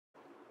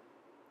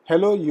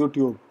Hello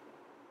YouTube,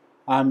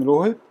 I am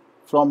Rohit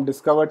from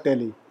Discover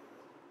Tally.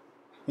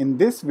 In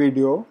this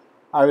video,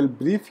 I will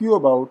brief you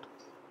about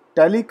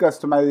Tally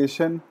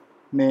customization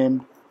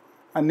named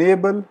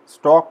Enable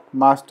Stock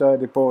Master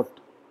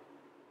Report.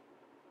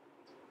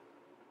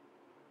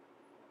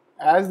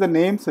 As the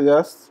name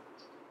suggests,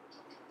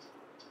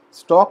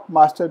 Stock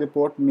Master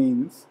Report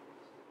means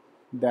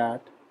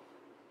that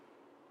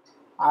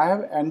I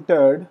have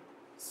entered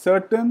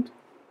certain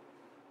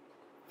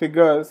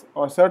figures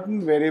or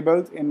certain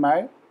variables in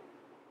my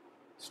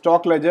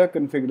stock ledger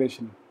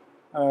configuration,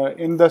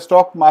 in the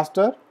stock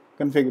master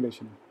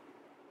configuration.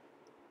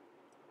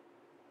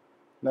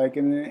 Like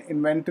in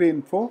inventory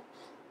info,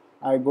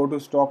 I go to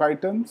stock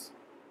items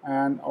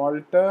and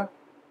alter,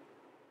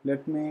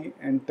 let me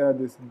enter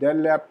this Dell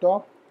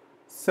laptop.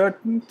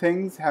 Certain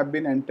things have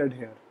been entered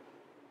here,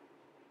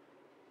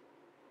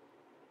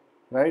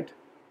 right?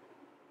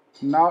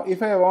 Now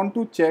if I want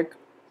to check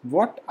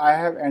what I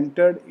have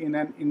entered in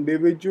an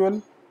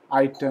individual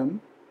item,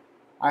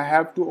 I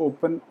have to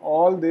open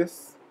all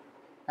this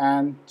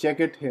and check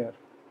it here.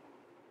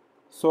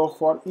 So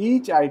for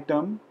each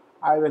item,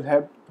 I will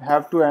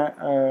have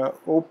to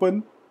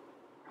open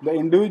the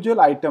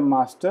individual item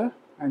master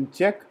and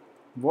check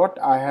what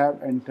I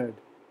have entered.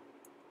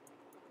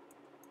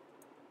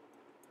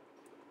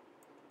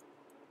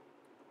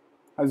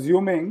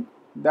 Assuming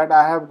that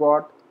I have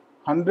got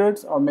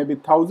hundreds or maybe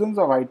thousands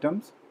of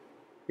items,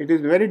 it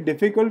is very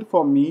difficult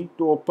for me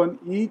to open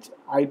each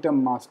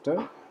item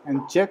master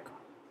and check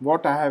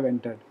what I have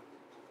entered.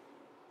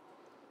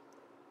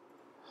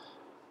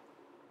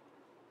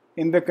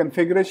 In the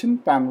configuration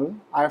panel,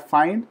 I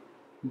find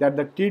that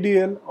the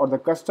TDL or the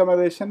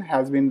customization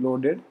has been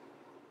loaded.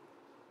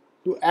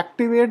 To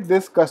activate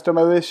this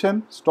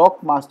customization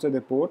stock master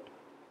report,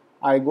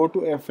 I go to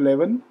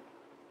F11,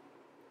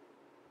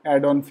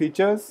 add-on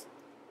features,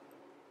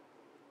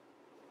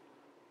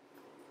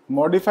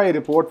 modify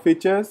report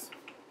features,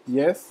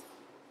 yes,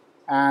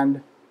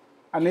 and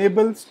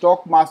enable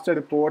stock master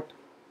report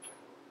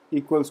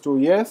equals to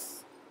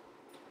yes.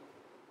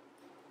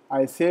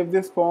 I save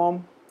this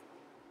form.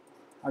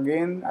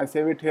 Again, I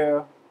save it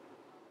here.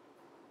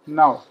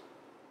 Now,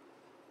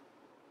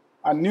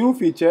 a new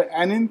feature,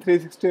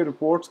 NIN360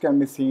 reports can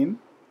be seen,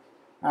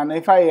 and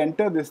if I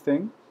enter this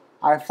thing,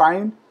 I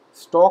find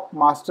stock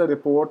master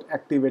report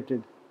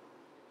activated.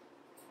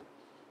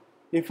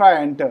 If I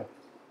enter,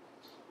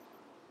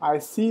 I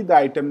see the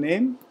item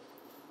name,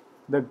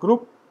 the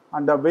group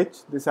under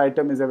which this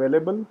item is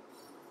available,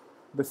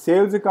 the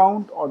sales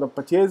account or the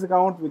purchase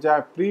account which I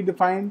have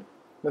predefined,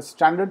 the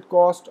standard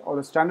cost or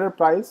the standard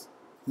price.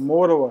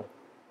 Moreover,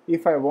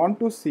 if I want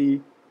to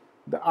see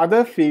the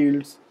other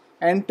fields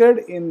entered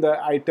in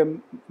the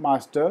item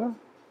master,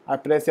 I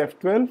press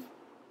F12.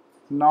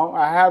 Now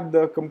I have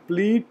the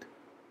complete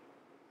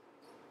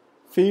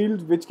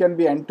fields which can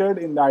be entered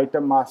in the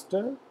item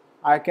master.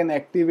 I can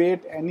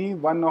activate any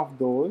one of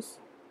those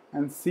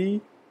and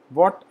see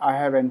what I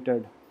have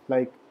entered,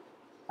 like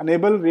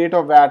enable rate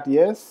of VAT,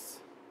 yes,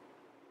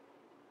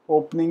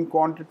 opening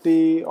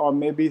quantity or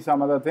maybe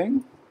some other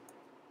thing.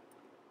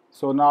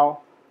 So now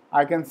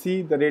I can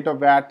see the rate of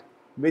VAT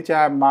which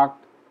I have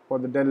marked for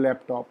the Dell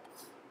laptop.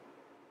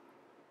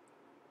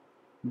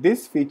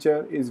 This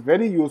feature is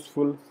very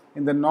useful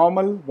in the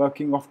normal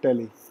working of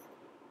Tally.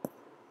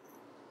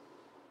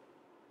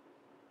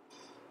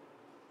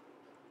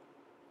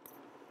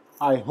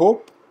 I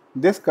hope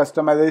this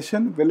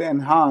customization will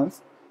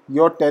enhance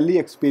your Tally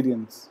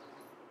experience.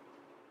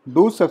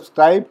 Do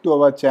subscribe to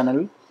our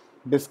channel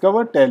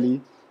Discover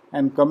Tally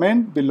and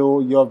comment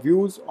below your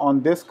views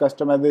on this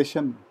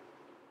customization.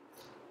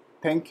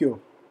 Thank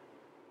you.